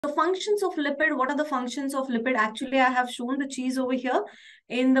the functions of lipid, what are the functions of lipid? Actually, I have shown the cheese over here.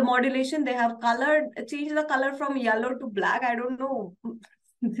 In the modulation, they have changed the color from yellow to black. I don't know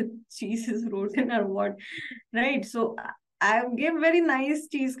the cheese is rotten or what, right? So I have given very nice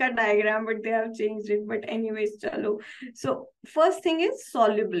cheese ka diagram, but they have changed it. But anyways, chalo. So first thing is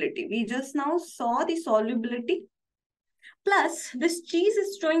solubility. We just now saw the solubility. Plus, this cheese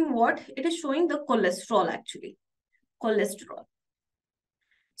is showing what? It is showing the cholesterol actually. Cholesterol.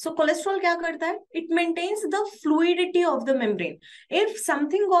 So cholesterol kya karta hai? It maintains the fluidity of the membrane. If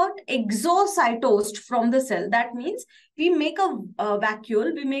something got exocytosed from the cell, that means we make a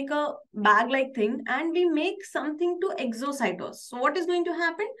vacuole, we make a bag-like thing, and we make something to exocytose. So what is going to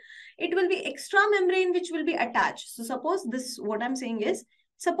happen? It will be extra membrane which will be attached. So suppose this, what I'm saying is,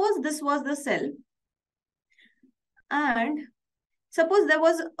 suppose this was the cell, and suppose there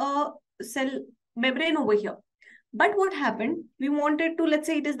was a cell membrane over here. But what happened? We wanted to, let's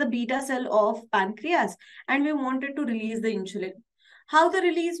say it is the beta cell of pancreas, and we wanted to release the insulin. How the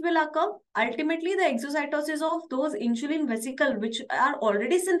release will occur? Ultimately, the exocytosis of those insulin vesicles, which are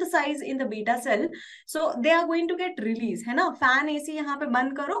already synthesized in the beta cell, so they are going to get released. है ना? Fan AC यहाँ पे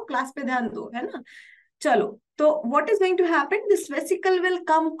बंद करो, class पे ध्यान दो, है ना? चलो. So what is going to happen? This vesicle will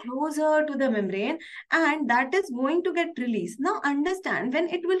come closer to the membrane, and that is going to get released. Now understand, when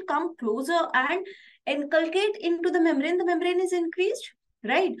it will come closer and inculcate into the membrane is increased,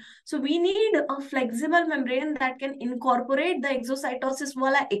 right? So we need a flexible membrane that can incorporate the exocytosis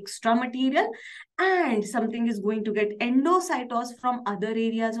wala extra material, and something is going to get endocytosed from other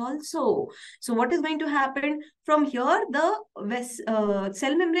areas also. So what is going to happen? From here, the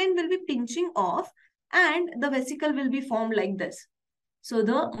cell membrane will be pinching off, and the vesicle will be formed like this. So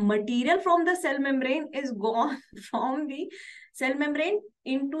the material from the cell membrane is gone from the cell membrane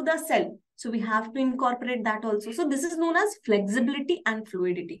into the cell. So we have to incorporate that also. So this is known as flexibility and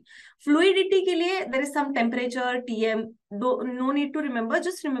fluidity. Fluidity ke liye, there is some temperature, TM, no need to remember,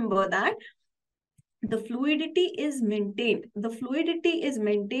 just remember that the fluidity is maintained. The fluidity is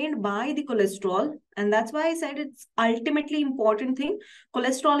maintained by the cholesterol, and that's why I said it's ultimately important thing.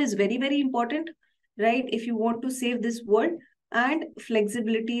 Cholesterol is very, very important, right? If you want to save this world, and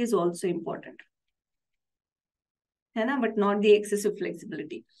flexibility is also important. है ना? But not the excessive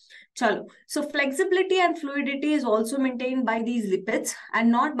flexibility. Chalo. So flexibility and fluidity is also maintained by these lipids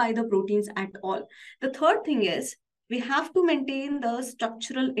and not by the proteins at all. The third thing is we have to maintain the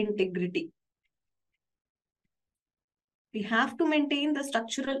structural integrity. We have to maintain the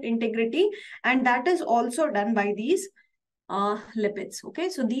structural integrity, and that is also done by these lipids. Okay,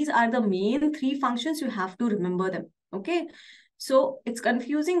 so these are the main three functions. You have to remember them. Okay, so it's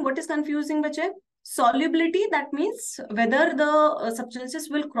confusing. What is confusing, bache? Solubility, that means whether the substances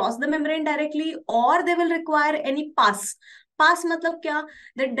will cross the membrane directly or they will require any pass. Pass matlab kya?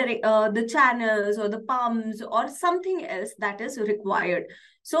 The channels or the pumps or something else that is required.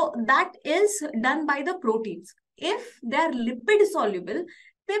 So that is done by the proteins. If they are lipid soluble,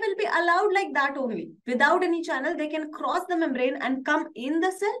 they will be allowed like that only. Without any channel, they can cross the membrane and come in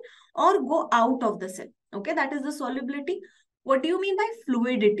the cell or go out of the cell. Okay, that is the solubility. What do you mean by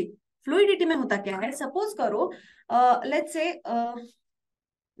fluidity? Fluidity में होता क्या है? Suppose करो, let's say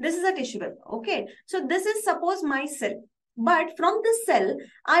this is a tissue web. Okay, so this is suppose my cell. But from this cell,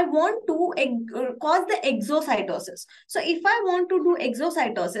 I want to cause the exocytosis. So if I want to do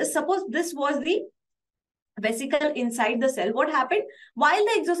exocytosis, suppose this was the vesicle inside the cell, what happened? While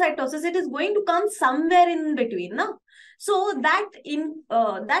the exocytosis, it is going to come somewhere in between. No? So that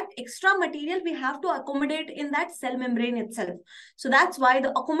that extra material we have to accommodate in that cell membrane itself. So that's why the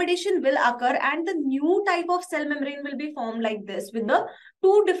accommodation will occur, and the new type of cell membrane will be formed like this with the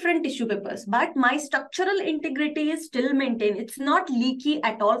two different tissue papers. But my structural integrity is still maintained. It's not leaky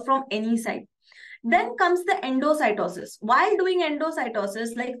at all from any side. Then comes the endocytosis. While doing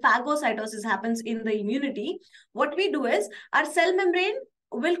endocytosis, like phagocytosis happens in the immunity, what we do is our cell membrane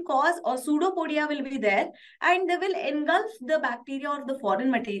will cause, or pseudopodia will be there, and they will engulf the bacteria or the foreign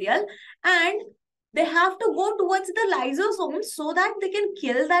material, and they have to go towards the lysosomes so that they can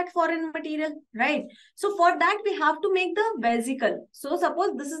kill that foreign material, right? So for that, we have to make the vesicle. So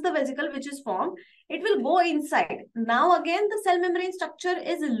suppose this is the vesicle which is formed. It will go inside. Now again, the cell membrane structure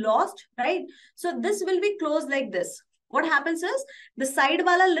is lost, right? So this will be closed like this. What happens is, the side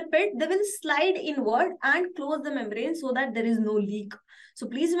wala lipid, they will slide inward and close the membrane so that there is no leak. So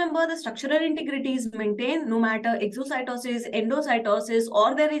please remember, the structural integrity is maintained no matter exocytosis, endocytosis,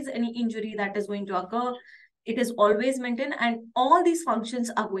 or there is any injury that is going to occur. It is always maintained, and all these functions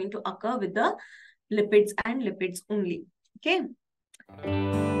are going to occur with the lipids and lipids only. Okay.